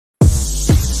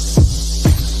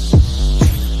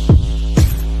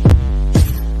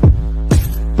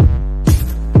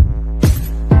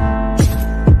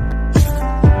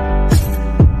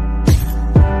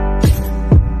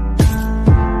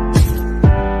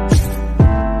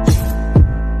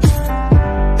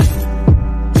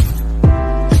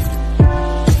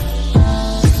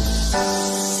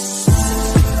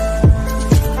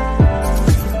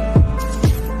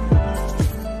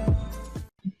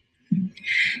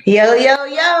Yo, yo,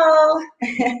 yo.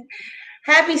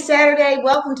 Happy Saturday.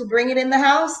 Welcome to Bring It in the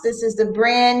House. This is the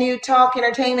brand new talk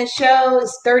entertainment show.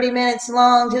 It's 30 minutes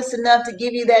long, just enough to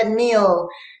give you that meal.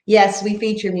 Yes, we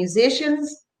feature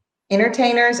musicians,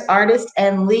 entertainers, artists,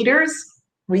 and leaders.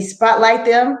 We spotlight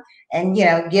them and,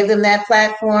 give them that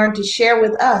platform to share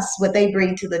with us what they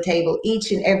bring to the table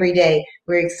each and every day.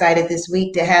 We're excited this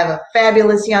week to have a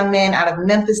fabulous young man out of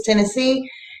Memphis, Tennessee.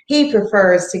 He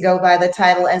prefers to go by the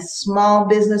title as small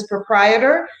business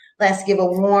proprietor. Let's give a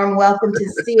warm welcome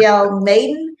to CL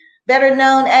Maiden, better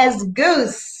known as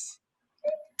Goose.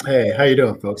 Hey, how you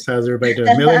doing, folks? How's everybody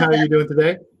doing? Millie, how are you doing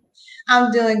today?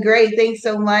 I'm doing great. Thanks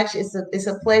so much. It's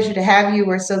a pleasure to have you.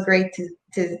 We're so great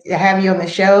to have you on the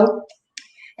show.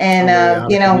 And I'm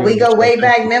really honored to be we on your go show. way Thank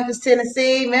back, you. Memphis,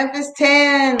 Tennessee, Memphis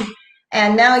 10.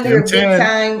 And now you're a big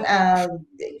M10. time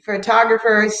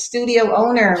photographer, studio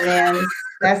owner, man.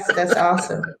 That's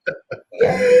awesome.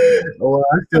 Yeah. Well,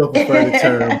 I still prefer the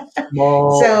term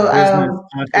small So business I don't want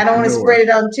to entrepreneur. spread it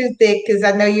on too thick because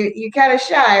I know you're kind of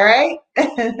shy, right?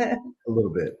 A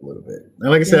little bit.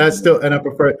 And like I said, Yes.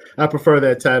 I prefer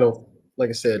that title. Like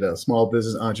I said, small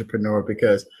business entrepreneur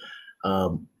because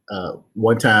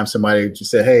one time somebody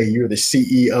just said, "Hey, you're the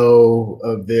CEO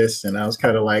of this," and I was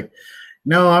kind of like,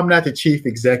 "No, I'm not the chief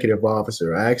executive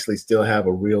officer. I actually still have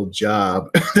a real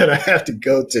job that I have to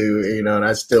go to, and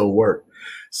I still work."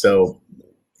 So,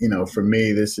 for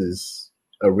me, this is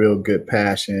a real good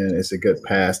passion. It's a good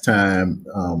pastime.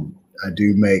 I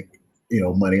do make,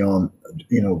 money on,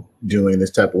 doing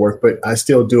this type of work, but I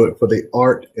still do it for the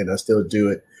art and I still do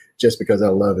it just because I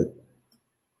love it.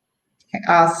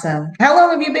 Awesome. How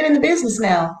long have you been in the business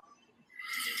now?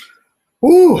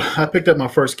 Ooh, I picked up my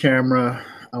first camera,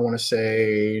 I want to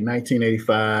say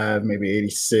 1985, maybe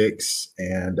 86.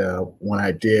 And when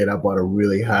I did, I bought a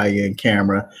really high end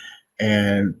camera.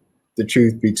 And the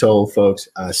truth be told, folks,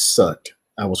 I sucked.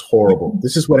 I was horrible.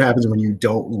 This is what happens when you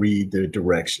don't read the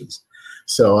directions.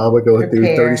 So I would go through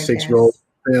Prepare, 36 rolls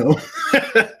yes. of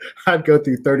film. I'd go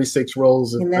through 36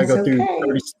 rolls of, And I that's go through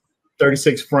okay.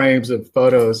 36 frames of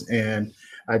photos and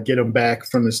I'd get them back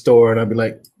from the store and I'd be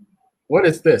like, what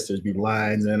is this? There'd be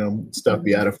lines in them, stuff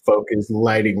be Mhm. out of focus,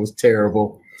 lighting was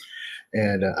terrible.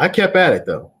 And I kept at it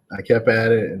though. I kept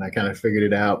at it and I kind of figured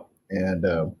it out. And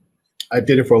I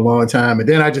did it for a long time. And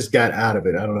then I just got out of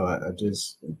it. I don't know. I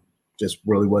just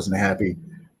really wasn't happy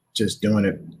just doing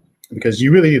it because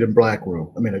you really need a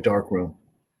dark room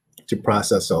to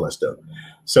process all that stuff.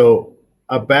 So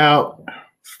about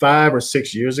 5 or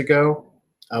 6 years ago,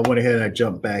 I went ahead and I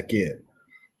jumped back in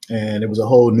and it was a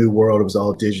whole new world. It was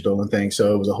all digital and things.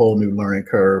 So it was a whole new learning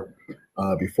curve.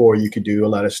 Before you could do a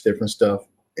lot of different stuff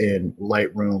in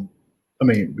Lightroom.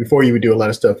 Before you would do a lot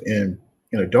of stuff in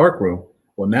a dark room.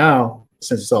 Well, now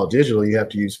since it's all digital, you have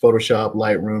to use Photoshop,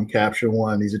 Lightroom, Capture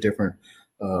One. These are different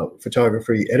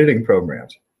photography editing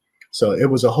programs. So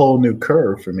it was a whole new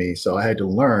curve for me. So I had to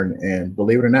learn, and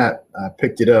believe it or not, I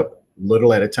picked it up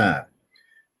little at a time.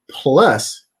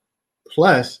 Plus,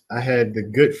 I had the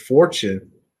good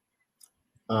fortune.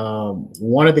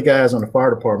 One of the guys on the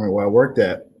fire department where I worked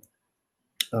at,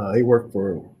 he worked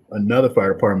for another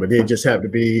fire department, but he just happened to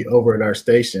be over at our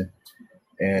station.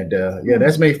 And yeah,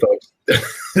 that's me, folks.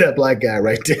 That black guy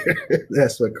right there.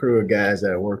 That's what crew of guys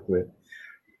that I work with.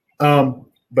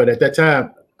 But at that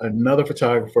time, another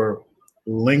photographer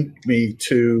linked me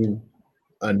to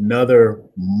another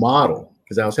model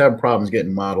because I was having problems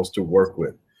getting models to work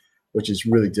with, which is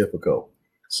really difficult.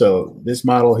 So this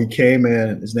model, he came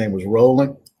in, his name was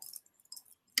Roland,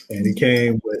 and he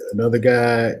came with another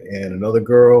guy and another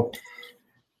girl.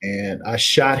 And I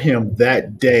shot him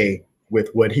that day with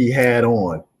what he had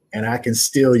on, and I can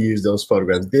still use those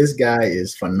photographs. This guy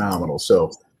is phenomenal.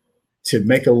 So to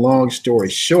make a long story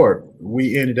short,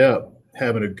 we ended up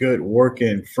having a good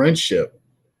working friendship.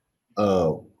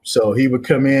 So he would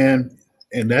come in,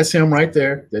 and that's him right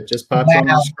there that just popped on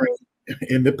the Wow. screen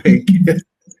in the pink.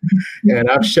 And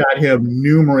I've shot him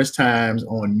numerous times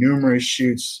on numerous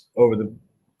shoots over the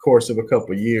course of a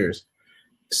couple of years.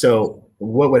 So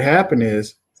what would happen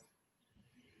is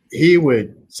he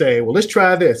would say, well, let's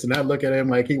try this. And I'd look at him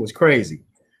like he was crazy.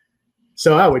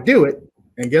 So I would do it.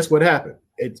 And guess what happened?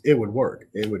 It would work.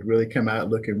 It would really come out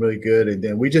looking really good. And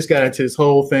then we just got into this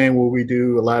whole thing where we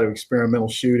do a lot of experimental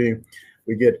shooting.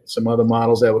 We get some other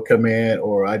models that would come in,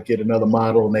 or I'd get another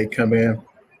model and they'd come in.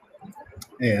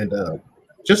 And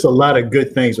just a lot of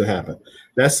good things would happen.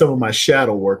 That's some of my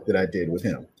shadow work that I did with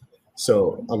him.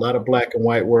 So a lot of black and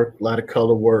white work, a lot of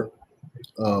color work.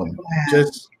 Wow.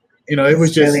 Just, it was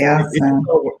It's just, really awesome.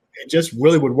 it just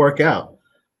really would work out.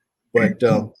 But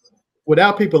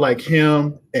without people like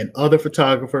him and other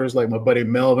photographers like my buddy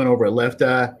Melvin over at Left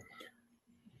Eye,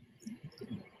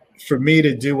 for me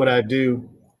to do what I do,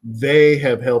 they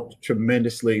have helped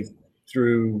tremendously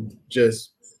through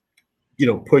just,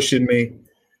 pushing me,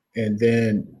 and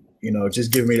then,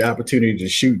 just giving me the opportunity to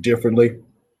shoot differently.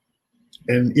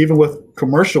 And even with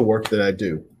commercial work that I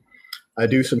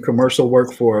do some commercial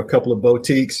work for a couple of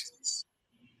boutiques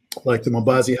like the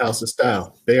Mabazi House of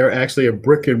Style. They are actually a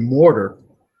brick and mortar,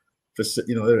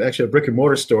 they're actually a brick and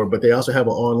mortar store, but they also have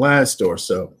an online store.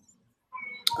 So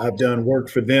I've done work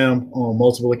for them on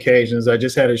multiple occasions. I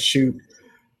just had a shoot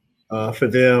for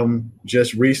them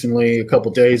just recently, a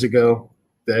couple days ago,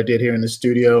 that I did here in the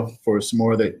studio for some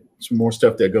more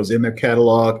stuff that goes in their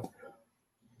catalog.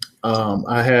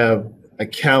 I have a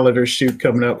calendar shoot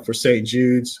coming up for St.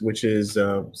 Jude's, which is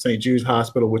St. Jude's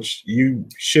Hospital, which you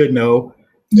should know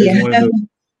is one of the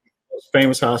most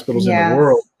famous hospitals in the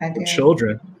world for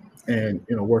children, and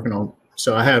working on.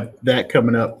 So I have that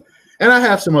coming up. And I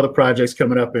have some other projects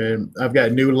coming up, and I've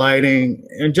got new lighting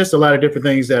and just a lot of different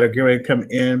things that are going to come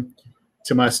in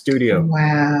to my studio.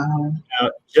 Wow.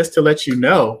 Now, just to let you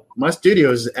know, my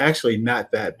studio is actually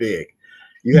not that big.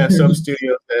 You have some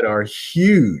studios that are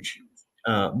huge.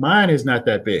 Mine is not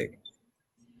that big,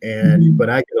 but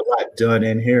I get a lot done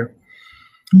in here.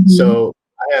 So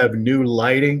I have new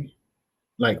lighting.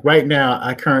 Like right now,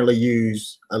 I currently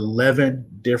use 11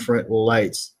 different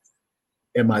lights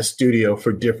in my studio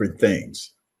for different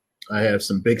things. I have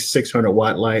some big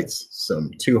 600-watt lights, some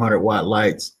 200-watt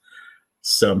lights,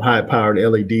 some high-powered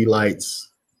LED lights.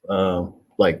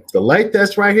 Like the light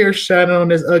that's right here shining on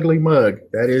this ugly mug,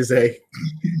 that is a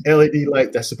LED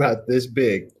light that's about this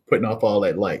big, putting off all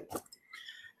that light.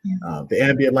 The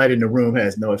ambient light in the room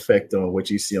has no effect on what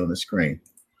you see on the screen.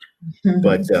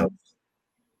 But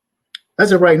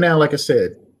as of right now, like I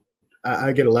said,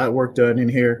 I get a lot of work done in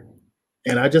here.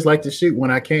 And I just like to shoot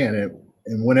when I can.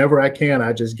 And whenever I can,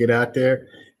 I just get out there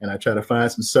and I try to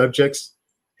find some subjects.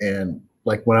 And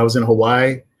like when I was in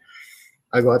Hawaii,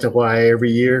 I go out to Hawaii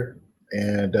every year,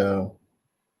 and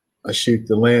I shoot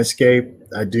the landscape.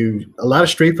 I do a lot of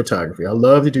street photography. I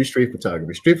love to do street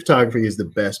photography. Street photography is the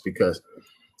best because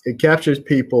it captures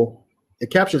people.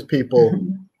 It captures people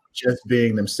just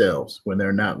being themselves when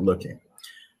they're not looking.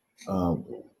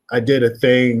 I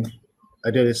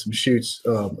did some shoots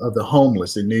of the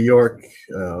homeless in New York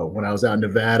when I was out in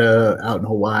Nevada, out in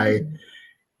Hawaii.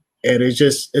 And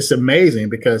it's amazing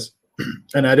because,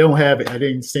 and I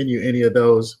didn't send you any of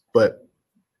those, but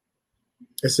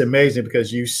it's amazing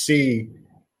because you see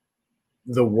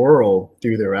the world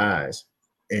through their eyes.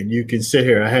 And you can sit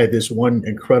here. I had this one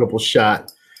incredible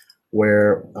shot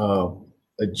where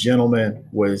a gentleman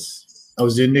I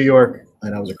was in New York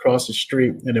and I was across the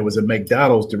street, and there was a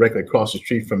McDonald's directly across the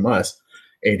street from us.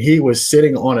 And he was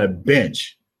sitting on a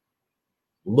bench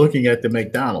looking at the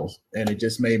McDonald's. And it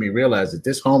just made me realize that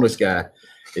this homeless guy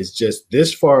is just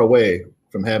this far away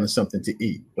from having something to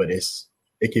eat. But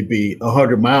it could be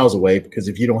 100 miles away, because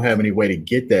if you don't have any way to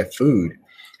get that food.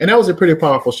 And that was a pretty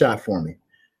powerful shot for me.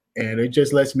 And it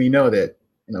just lets me know that,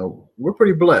 we're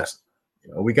pretty blessed.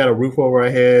 We got a roof over our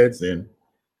heads, and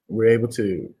we're able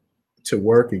to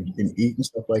work and eat and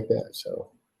stuff like that.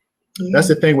 So that's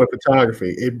the thing with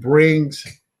photography. It brings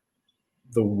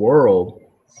the world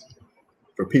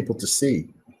for people to see,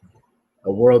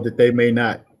 a world that they may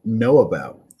not know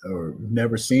about or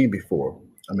never seen before.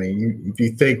 I mean, if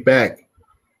you think back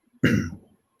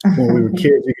when we were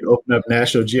kids, you could open up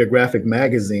National Geographic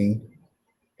magazine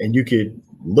and you could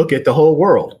look at the whole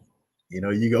world. You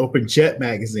could open Jet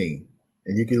magazine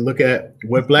and you can look at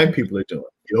what Black people are doing.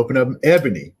 You open up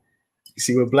Ebony, you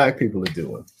see what Black people are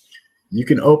doing. You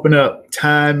can open up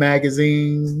Time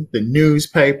magazine, the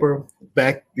newspaper,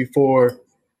 back before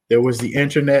there was the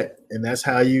internet, and that's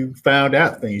how you found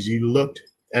out things. You looked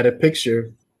at a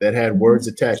picture that had words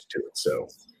attached to it. So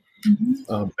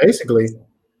basically,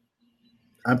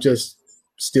 I'm just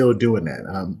still doing that.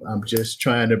 I'm just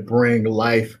trying to bring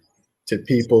life to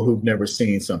people who've never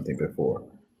seen something before.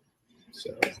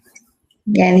 So.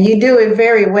 And you do it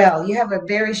very well. You have a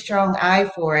very strong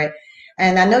eye for it.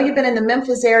 And I know you've been in the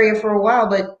Memphis area for a while,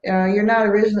 but you're not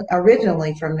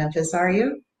originally from Memphis, are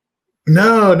you?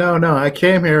 No. I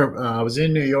came here. I was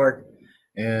in New York,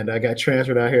 and I got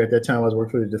transferred out here. At that time, I was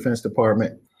working for the Defense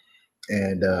Department,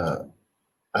 and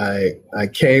I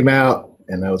came out,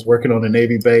 and I was working on a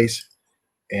Navy base.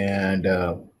 And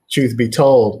truth be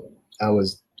told, I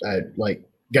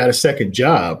got a second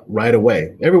job right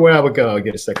away. Everywhere I would go, I'd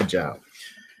get a second job.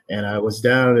 And I was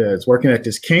working at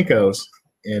this Kinko's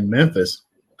in Memphis,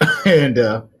 and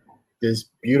this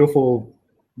beautiful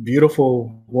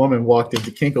woman walked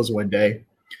into Kinko's one day,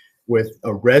 with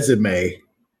a resume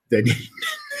that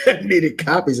needed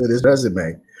copies of this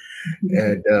resume.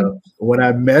 And when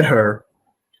I met her,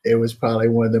 it was probably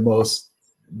one of the most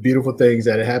beautiful things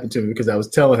that had happened to me, because I was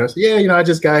telling her, yeah, I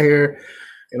just got here,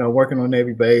 working on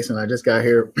Navy base, and I just got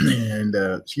here. And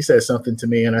she said something to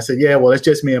me, and I said, yeah, well, it's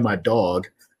just me and my dog.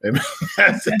 And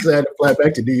I said, 'cause I had to fly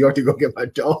back to New York to go get my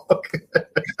dog.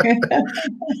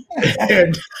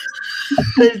 And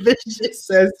then she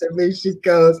says to me, she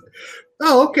goes,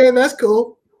 oh, okay, that's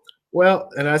cool. Well,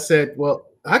 and I said, well,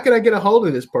 how can I get a hold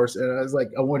of this person? And I was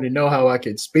like, I wanted to know how I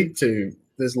could speak to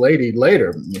this lady later.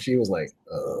 And she was like,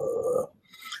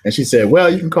 and she said, well,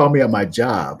 you can call me at my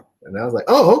job. And I was like,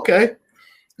 oh, okay.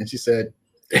 And she said,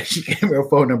 she gave me her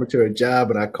phone number to her job,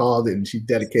 and I called it, and she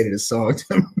dedicated a song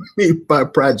to me by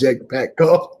Project Pat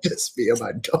called Just Me and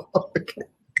My Dog.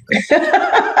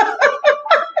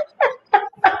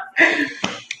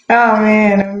 Oh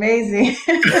man, amazing.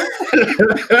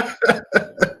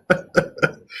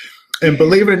 And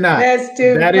believe it or not, that's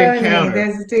too funny.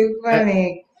 That's too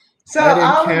funny. So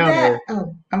all of that.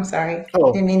 Oh, I'm sorry.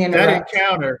 Didn't mean to interrupt.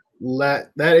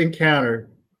 That encounter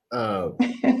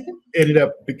ended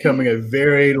up becoming a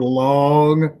very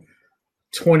long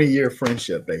 20-year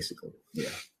friendship, basically.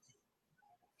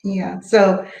 Yeah.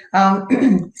 So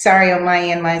sorry, on my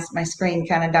end, my screen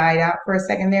kind of died out for a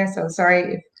second there. So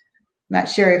sorry, not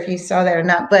sure if you saw that or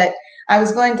not. But I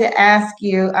was going to ask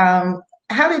you,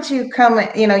 how did you come?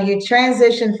 You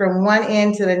transitioned from one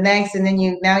end to the next, and then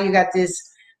now you got this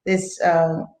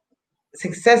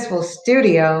successful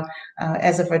studio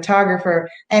as a photographer,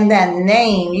 and that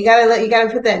name, you gotta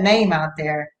put that name out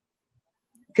there,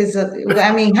 because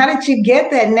how did you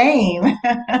get that name?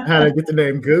 How did I get the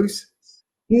name Goose?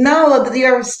 No,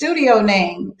 your studio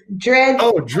name,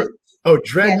 Dreadnought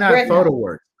Photo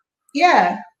Works.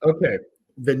 Yeah. Okay,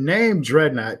 the name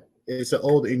Dreadnought is an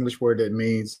old English word that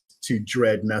means to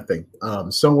dread nothing.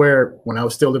 Somewhere when I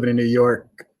was still living in New York,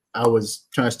 I was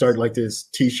trying to start like this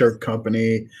T-shirt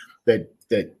company that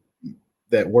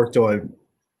worked on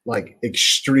like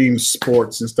extreme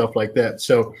sports and stuff like that.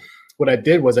 So what I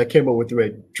did was I came up with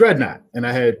the Dreadnought, and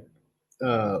I had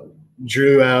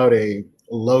drew out a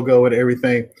logo and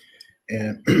everything,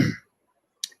 and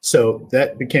so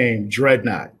that became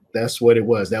Dreadnought. That's what it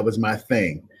was. That was my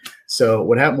thing. So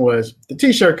what happened was the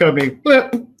T-shirt company,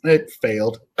 it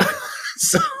failed.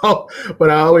 But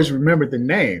I always remembered the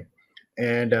name,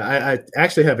 and I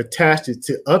actually have attached it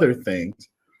to other things.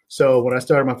 So when I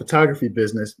started my photography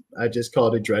business, I just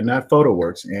called it Dreadnought Photo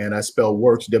Works, and I spell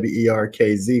works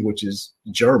WERKZ, which is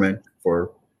German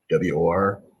for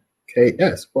WORKS,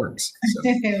 works. So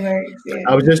works, yeah.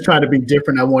 I was just trying to be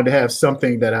different. I wanted to have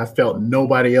something that I felt no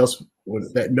one else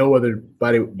was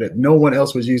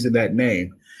using that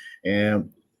name.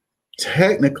 And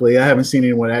technically, I haven't seen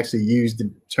anyone actually use the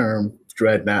term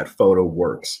Dreadnought Photo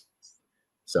Works.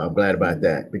 So I'm glad about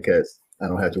that, because I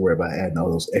don't have to worry about adding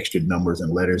all those extra numbers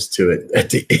and letters to it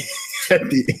at the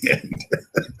end.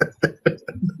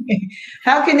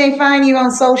 How can they find you on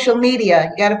social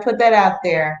media? You got to put that out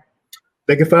there.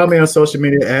 They can find me on social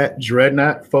media at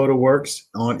Dreadnought Photo Works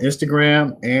on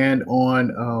Instagram and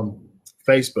on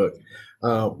Facebook.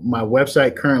 My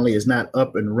website currently is not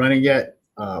up and running yet.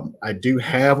 I do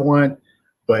have one,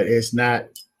 but it's not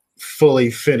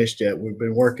fully finished yet. We've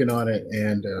been working on it,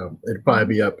 and it'll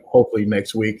probably be up hopefully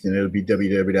next week, and it'll be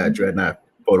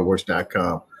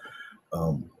www.dreadnoughtphotoworks.com.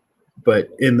 But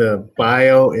in the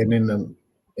bio and in the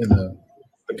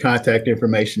contact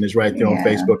information is right there on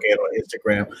Facebook and on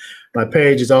Instagram. My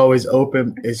page is always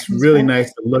open. It's really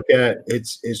nice to look at.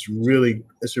 It's a really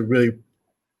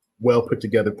well put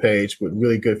together page with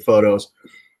really good photos.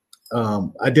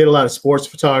 I did a lot of sports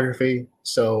photography,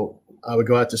 so I would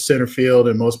go out to center field,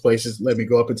 and most places let me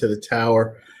go up into the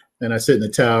tower, and I sit in the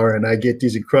tower and I get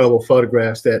these incredible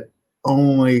photographs that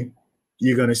only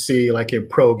you're going to see like in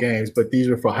pro games, but these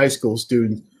are for high school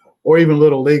students or even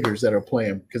little leaguers that are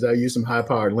playing, because I use some high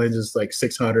powered lenses like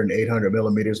 600 and 800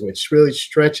 millimeters, which really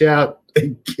stretch out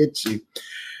and get you.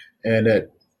 And that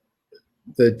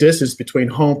the distance between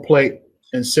home plate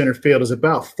and center field is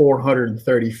about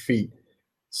 430 feet.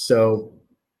 So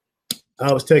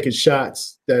I was taking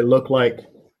shots that look like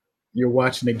you're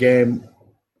watching a game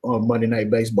on Monday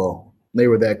Night Baseball. They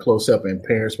were that close up, and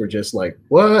parents were just like,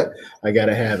 what? I got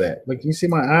to have that. Like, you see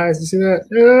my eyes? You see that?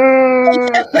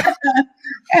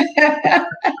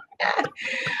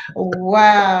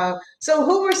 Wow. So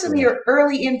who were some of your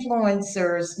early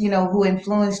influencers, who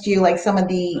influenced you, like some of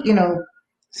the,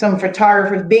 some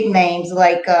photographers, big names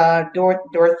like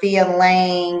Dorothea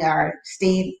Lange or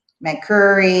Steve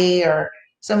McCurry, or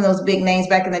some of those big names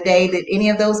back in the day? Did any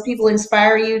of those people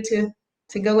inspire you to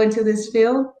go into this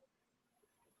field?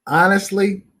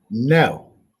 Honestly,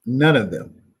 no, none of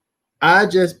them. I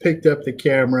just picked up the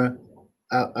camera.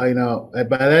 By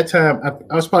that time,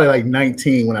 I was probably like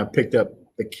 19 when I picked up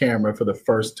the camera for the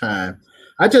first time.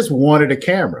 I just wanted a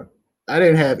camera. I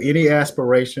didn't have any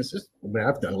aspirations.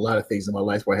 I've done a lot of things in my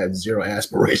life where I had zero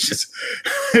aspirations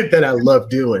that I love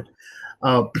doing.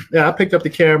 Yeah, I picked up the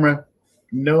camera,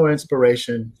 no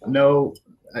inspiration, no,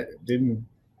 I didn't.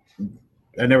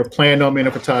 I never planned on being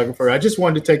a photographer. I just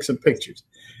wanted to take some pictures.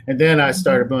 And then I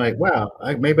started being like, wow,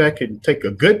 maybe I can take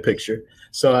a good picture.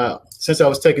 So since I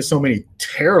was taking so many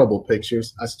terrible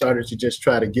pictures, I started to just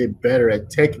try to get better at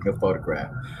taking a photograph.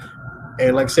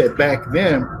 And like I said, back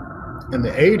then in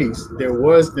the 80s, there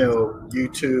was no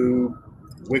YouTube,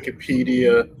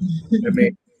 Wikipedia. I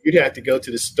mean, you'd have to go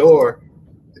to the store.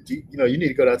 You need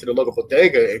to go down to the local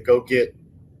bodega and go get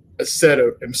a set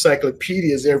of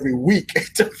encyclopedias every week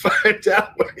to find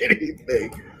out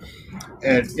anything.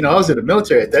 And I was in the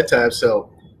military at that time,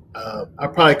 so I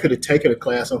probably could have taken a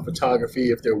class on photography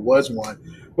if there was one.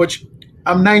 Which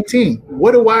I'm 19.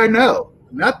 What do I know?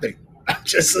 Nothing. I'm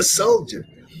just a soldier.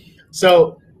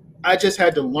 So I just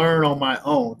had to learn on my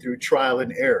own through trial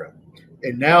and error.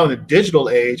 And now in the digital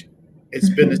age, it's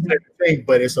been the same thing,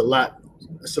 but it's a lot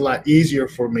easier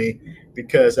for me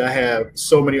because I have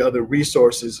so many other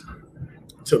resources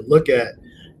to look at.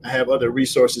 I have other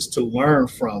resources to learn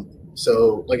from.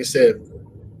 So, like I said,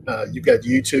 you've got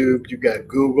YouTube, you've got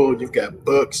Google, you've got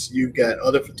books, you've got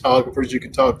other photographers you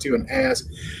can talk to and ask.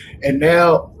 And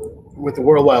now with the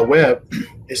World Wide Web,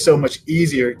 it's so much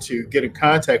easier to get in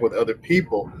contact with other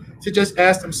people to just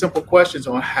ask them simple questions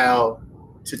on how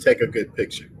to take a good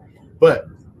picture. But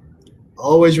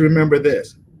always remember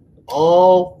this: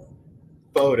 all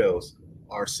photos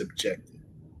are subjective.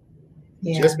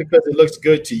 Yeah. Just because it looks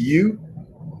good to you,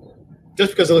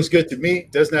 just because it looks good to me,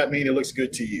 does not mean it looks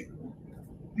good to you.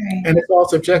 Right. And it's all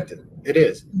subjective. It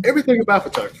is. Everything about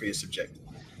photography is subjective.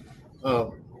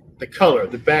 The color,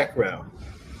 the background,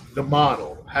 the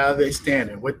model, how they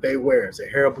standing, what they wear. Is their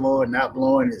hair blowing, not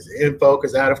blowing? Is it in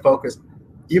focus, out of focus?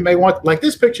 You may want, like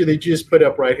this picture that you just put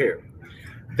up right here.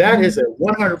 That is a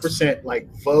 100% like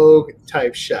Vogue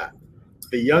type shot.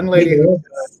 The young lady,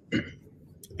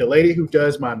 the lady who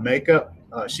does my makeup,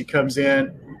 she comes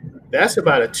in. That's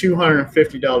about a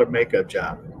 $250 makeup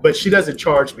job, but she doesn't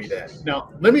charge me that. Now,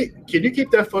 can you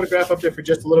keep that photograph up there for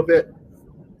just a little bit?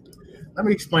 Let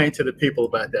me explain to the people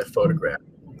about that photograph.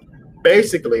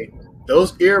 Basically,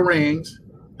 those earrings,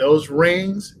 those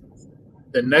rings,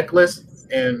 the necklace,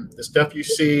 and the stuff you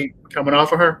see coming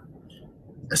off of her,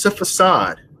 it's a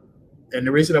facade. And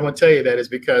the reason I'm going to tell you that is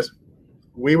because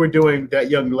we were doing that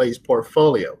young lady's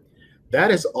portfolio.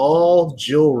 That is all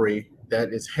jewelry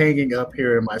that is hanging up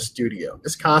here in my studio.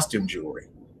 It's costume jewelry.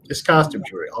 It's costume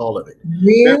jewelry, all of it.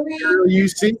 Really? That material you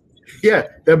see, yeah,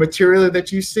 the material that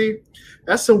you see,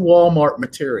 that's a Walmart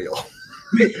material.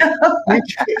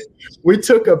 we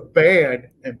took a band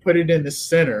and put it in the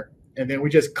center, and then we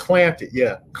just clamped it.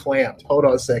 Yeah, clamped. Hold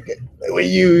on a second. We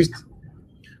used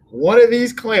one of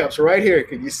these clamps right here.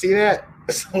 Can you see that?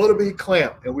 It's a little bit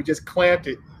clamp, and we just clamped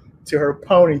it to her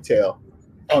ponytail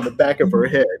on the back of her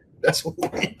head. That's what we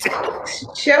did.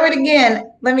 Show it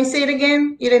again. Let me see it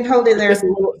again. You didn't hold it there.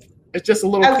 It's just a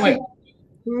little clamp.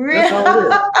 Really? That's all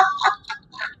it is.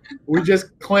 We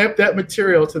just clamped that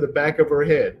material to the back of her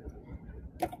head.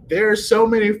 There are so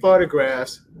many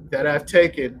photographs that I've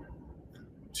taken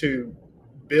to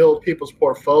build people's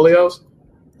portfolios,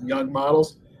 young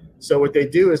models. So what they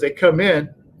do is they come in,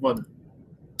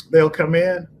 they'll come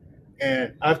in,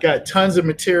 and I've got tons of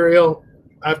material.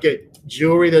 I've got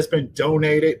jewelry that's been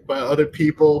donated by other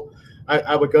people.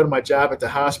 I would go to my job at the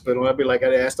hospital, and I'd be like,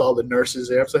 I'd ask all the nurses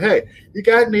there. I'd say, hey, you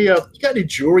got any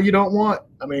jewelry you don't want?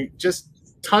 I mean, just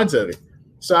tons of it.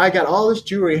 So I got all this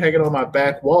jewelry hanging on my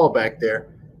back wall back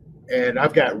there, and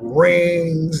I've got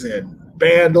rings and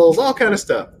bangles, all kind of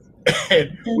stuff.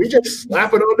 And we just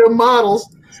slap it on them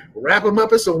models, wrap them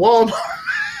up in some Walmart,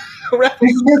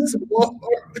 material.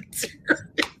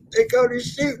 They go to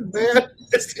shooting, man.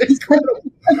 It's incredible.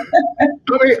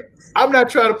 I mean, I'm not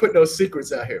trying to put no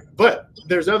secrets out here, but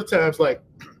there's other times like,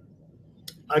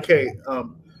 okay,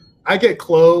 I get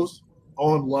clothes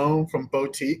on loan from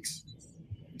boutiques.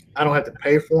 I don't have to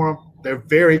pay for them. They're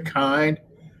very kind,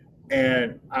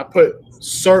 and I put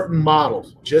certain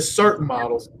models, just certain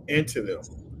models, into them.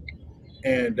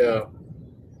 And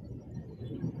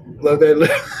love that.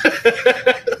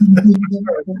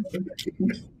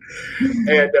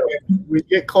 And we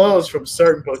get clothes from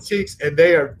certain boutiques, and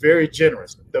they are very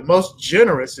generous. The most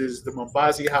generous is the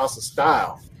Mumbazi House of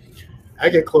Style. I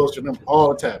get clothes from them all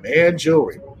the time, and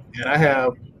jewelry. And I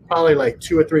have probably like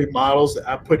 2 or 3 models that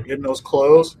I put in those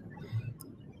clothes,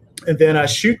 and then I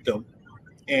shoot them,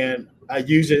 and I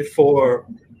use it for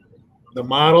the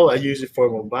model. I use it for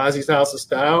Mbazi's House of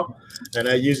Style, and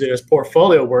I use it as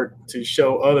portfolio work to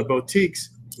show other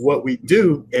boutiques what we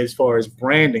do as far as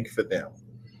branding for them,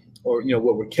 or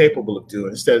what we're capable of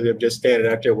doing, instead of them just standing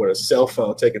out there with a cell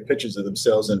phone taking pictures of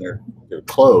themselves in their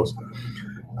clothes.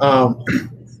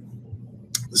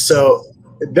 So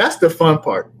that's the fun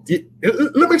part.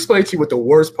 Let me explain to you what the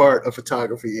worst part of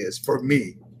photography is for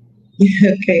me.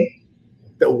 Okay.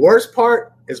 The worst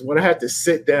part is when I have to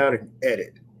sit down and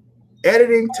edit.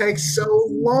 Editing takes so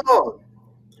long.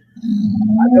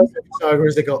 I know some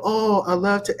photographers that go, "Oh, I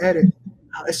love to edit.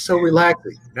 It's so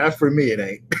relaxing." Not for me, it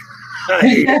ain't. I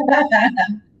hate it.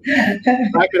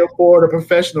 If I could afford a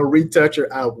professional retoucher,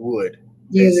 I would.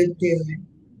 You would do it.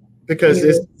 Because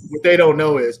what they don't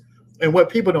know is, and what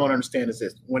people don't understand is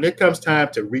this: when it comes time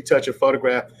to retouch a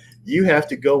photograph, you have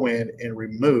to go in and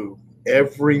remove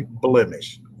every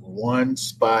blemish, one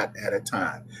spot at a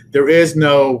time. There is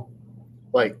no,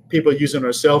 like, people using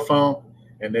their cell phone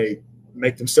and they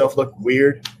make themselves look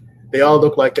weird. They all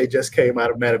look like they just came out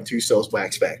of Madame Tussauds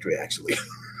wax factory, actually.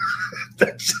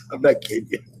 I'm not kidding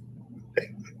you.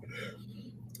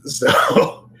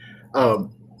 So,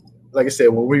 like I said,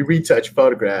 when we retouch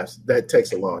photographs, that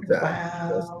takes a long time.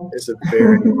 Wow. It's a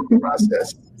very long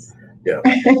process. Yeah.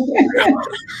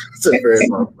 It's a very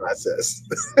long process.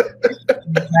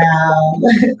 Wow.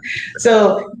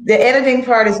 So the editing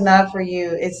part is not for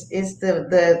you. It's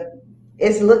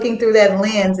looking through that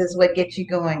lens is what gets you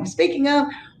going. Speaking of,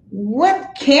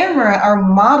 what camera or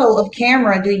model of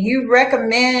camera do you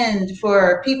recommend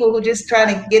for people who just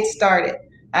trying to get started?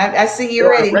 I see you're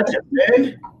ready.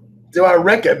 Do I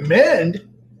recommend?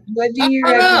 What do you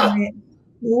recommend?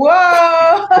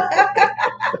 Whoa!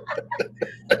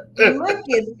 Look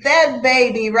at that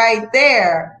baby right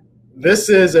there. This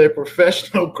is a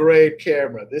professional grade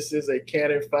camera. This is a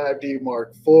Canon 5D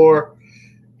Mark IV.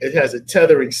 It has a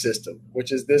tethering system,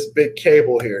 which is this big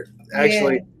cable here.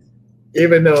 Actually,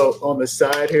 even though on the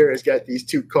side here it's got these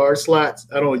 2 card slots,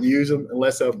 I don't use them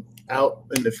unless I'm out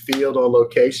in the field on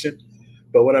location.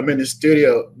 But when I'm in the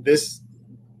studio, this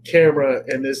camera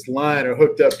and this line are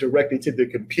hooked up directly to the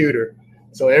computer.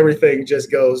 So everything just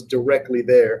goes directly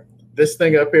there. This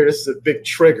thing up here, this is a big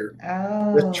trigger.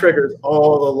 Oh. This triggers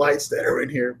all the lights that are in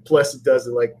here. Plus it does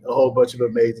like a whole bunch of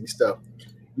amazing stuff.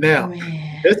 Now,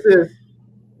 this is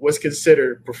what's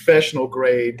considered professional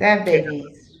grade. That baby's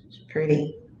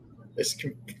pretty. It's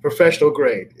professional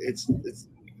grade. It's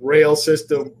rail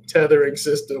system, tethering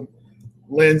system,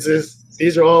 lenses.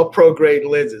 These are all pro grade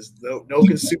lenses. No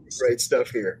consumer grade stuff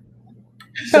here.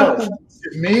 So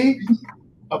to me,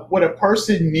 what a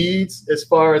person needs as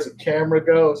far as a camera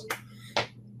goes,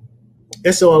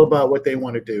 it's all about what they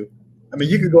want to do. I mean,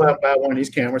 you could go out and buy one of these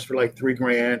cameras for like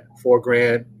 $3,000,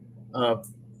 $4,000.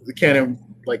 The Canon,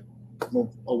 like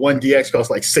a 1DX costs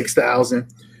like $6,000.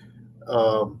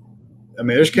 I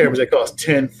mean, there's cameras that cost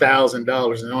 $10,000, and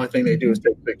the only thing they do is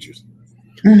take pictures.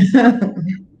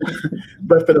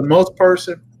 But for the most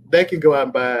person, they can go out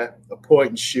and buy a point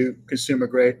and shoot consumer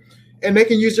grade, and they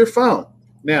can use their phone.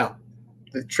 Now,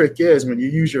 the trick is when you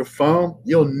use your phone,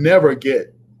 you'll never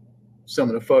get some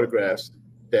of the photographs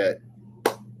that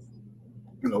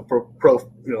pro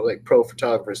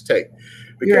photographers take,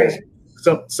 because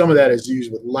some of that is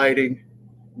used with lighting.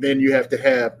 Then you have to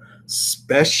have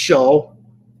special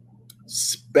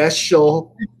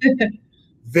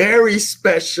very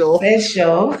special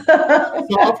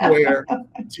software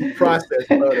to process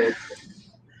photos.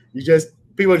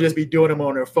 People just be doing them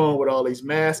on their phone with all these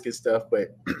masks and stuff.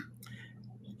 But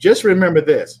just remember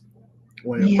this: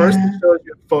 when a person shows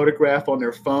you a photograph on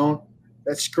their phone,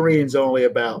 that screen's only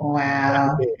about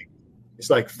that big. It's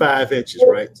like 5 inches,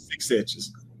 right? 6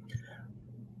 inches.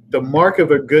 The mark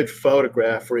of a good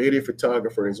photograph for any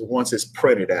photographer is once it's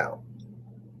printed out.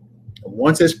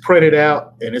 Once it's printed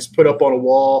out and it's put up on a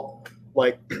wall,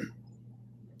 like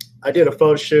I did a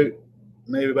photo shoot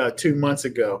maybe about 2 months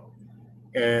ago,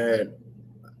 and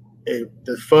the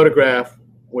photograph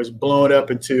was blown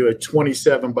up into a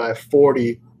 27 by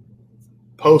 40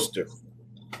 poster,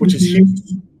 which is huge.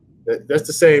 That's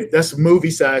the same. That's a movie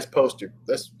size poster.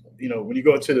 That's, when you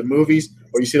go to the movies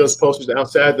or you see those posters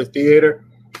outside the theater,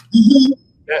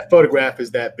 that photograph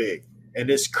is that big, and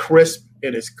it's crisp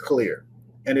and it's clear.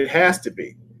 And it has to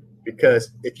be,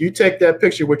 because if you take that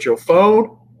picture with your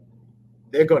phone,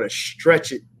 they're going to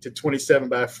stretch it to 27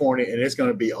 by 40, and it's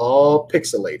going to be all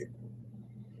pixelated.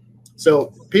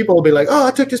 So people will be like, "Oh,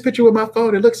 I took this picture with my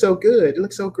phone. It looks so good. It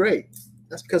looks so great."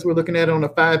 That's because we're looking at it on a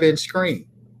 5-inch screen.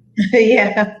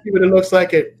 Yeah. See what it looks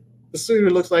like at the studio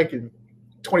looks like in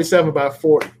 27 by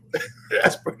 40.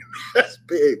 That's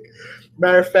big.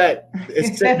 Matter of fact,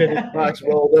 it's sitting in this box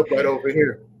rolled up right over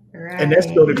here. Right. And that's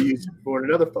going to be used for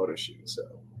another photo shoot. So,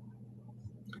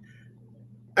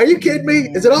 are you kidding me?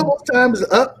 Is it almost time is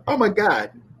up? Oh my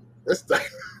God. That's like,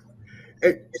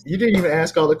 you didn't even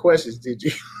ask all the questions, did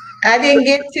you? I didn't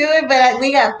get to it, but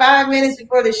we got 5 minutes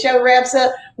before the show wraps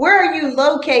up. Where are you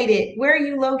located? Where are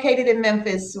you located in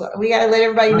Memphis? We got to let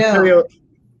everybody know.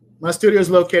 My studio is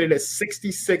located at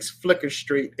 66 Flicker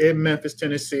Street in Memphis,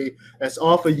 Tennessee. That's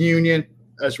off of Union.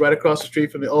 That's right across the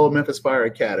street from the old Memphis Fire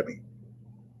Academy.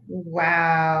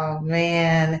 Wow,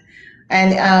 man.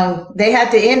 And they have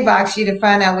to inbox you to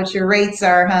find out what your rates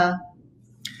are, huh?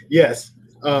 Yes.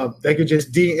 They could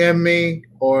just DM me,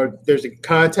 or there's a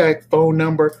contact phone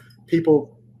number.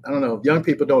 People, I don't know, young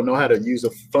people don't know how to use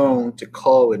a phone to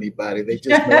call anybody. They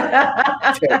just know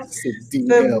how to text and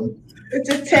DM. It's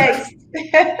a text.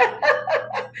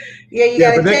 Yeah, you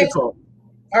got to text. Or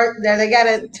they got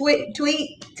to tweet,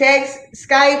 text,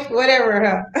 Skype, whatever,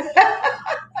 huh?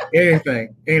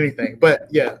 anything. But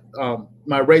yeah,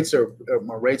 my rates are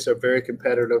very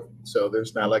competitive. So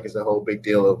there's not like it's a whole big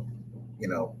deal of,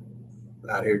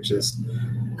 out here just.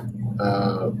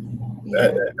 I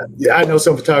know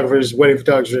some photographers, wedding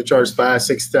photographers, that charge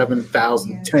 $5,000, $6,000,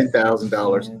 $7,000,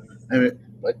 $10,000. I mean,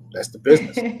 but that's the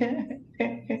business.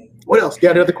 What else? You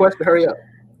got another question? Hurry up.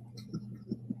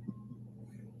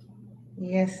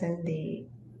 Yes, indeed.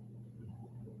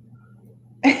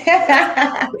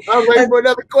 I was waiting for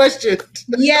another question.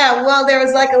 Yeah, well, there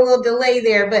was like a little delay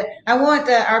there, but I want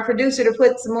our producer to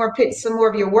put some more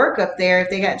of your work up there if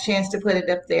they got a chance to put it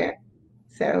up there.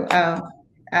 So,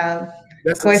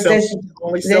 that's of course, that's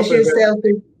yourself.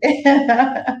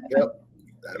 Yep.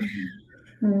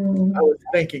 I was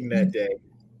thinking that day.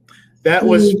 That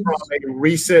was from a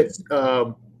recent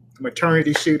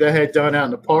maternity shoot I had done out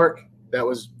in the park. That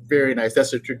was very nice.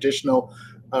 That's a traditional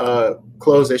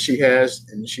clothes that she has,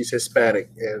 and she's Hispanic,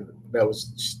 and that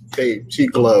was she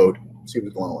glowed. She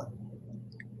was glowing.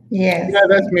 Yes. Yeah,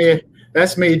 that's me.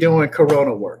 That's me doing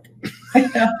Corona work.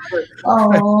 I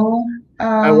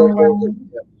work over.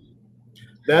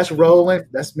 That's Roland.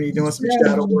 That's me doing some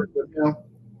shadow work with him.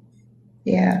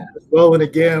 Yeah. Roland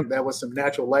again. That was some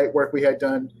natural light work we had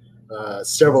done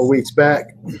several weeks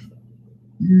back.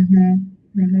 Mm-hmm.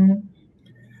 Mm-hmm.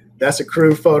 That's a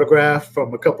crew photograph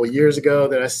from a couple of years ago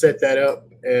that I set that up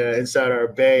inside our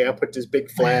bay. I put this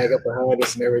big flag up behind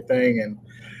us and everything. And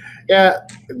yeah,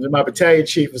 my battalion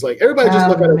chief was like, everybody just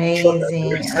look at it. Amazing.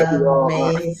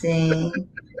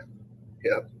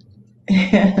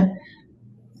 Yeah.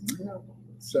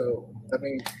 So, I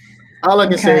mean, all I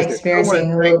can say is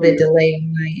experiencing a little bit delay.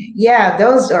 Yeah,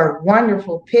 those are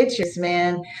wonderful pictures,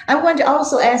 man. I wanted to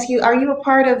also ask you, are you a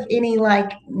part of any like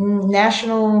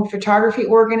national photography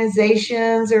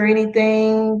organizations or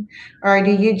anything? Or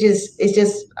do you it's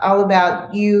just all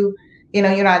about you,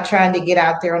 you're not trying to get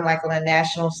out there on a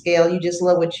national scale. You just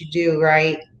love what you do,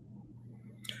 right?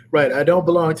 Right. I don't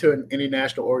belong to any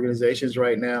national organizations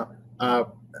right now.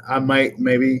 I might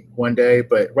maybe one day,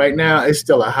 but right now it's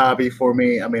still a hobby for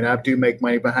me. I mean, I do make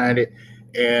money behind it.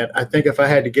 And I think if I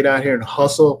had to get out here and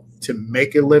hustle to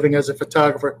make a living as a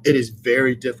photographer, it is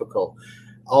very difficult.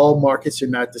 All markets are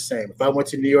not the same. If I went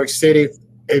to New York City,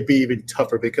 it'd be even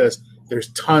tougher because there's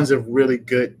tons of really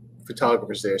good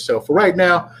photographers there. So for right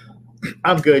now,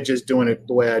 I'm good just doing it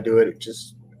the way I do it. It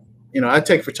just, I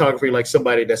take photography like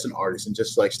somebody that's an artist and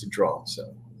just likes to draw.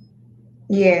 So.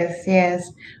 Yes, yes.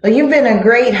 Well, you've been a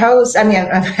great host. I mean,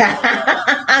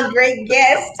 a great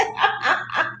guest.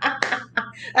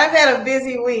 I've had a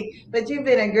busy week, but you've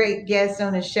been a great guest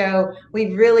on the show.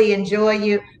 We really enjoy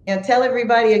you. Tell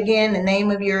everybody again the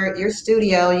name of your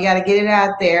studio. You got to get it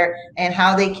out there, and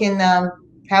how they can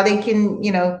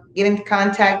get in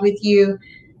contact with you.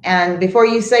 And before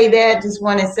you say that, just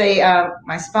want to say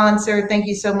my sponsor. Thank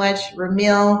you so much,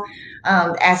 Ramil.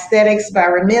 Aesthetics by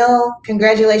Ramil.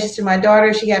 Congratulations to my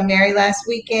daughter. She got married last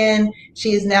weekend.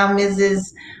 She is now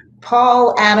Mrs.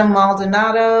 Paul Adam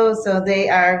Maldonado. So they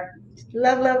are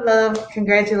love.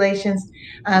 Congratulations.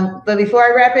 But before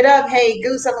I wrap it up, hey,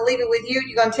 Goose, I'm going to leave it with you.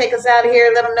 You're going to take us out of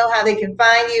here. Let them know how they can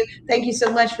find you. Thank you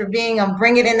so much for being on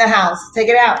Bring It in the House. Take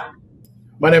it out.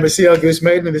 My name is C.L. Goose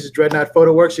Maiden, and this is Dreadnought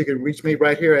Photo Works. You can reach me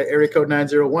right here at area code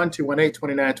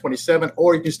 901-218-2927,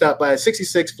 or you can stop by at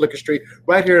 66 Flicker Street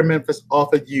right here in Memphis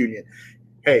off of Union.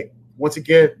 Hey, once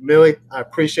again, Millie, I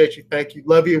appreciate you. Thank you.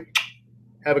 Love you.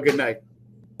 Have a good night.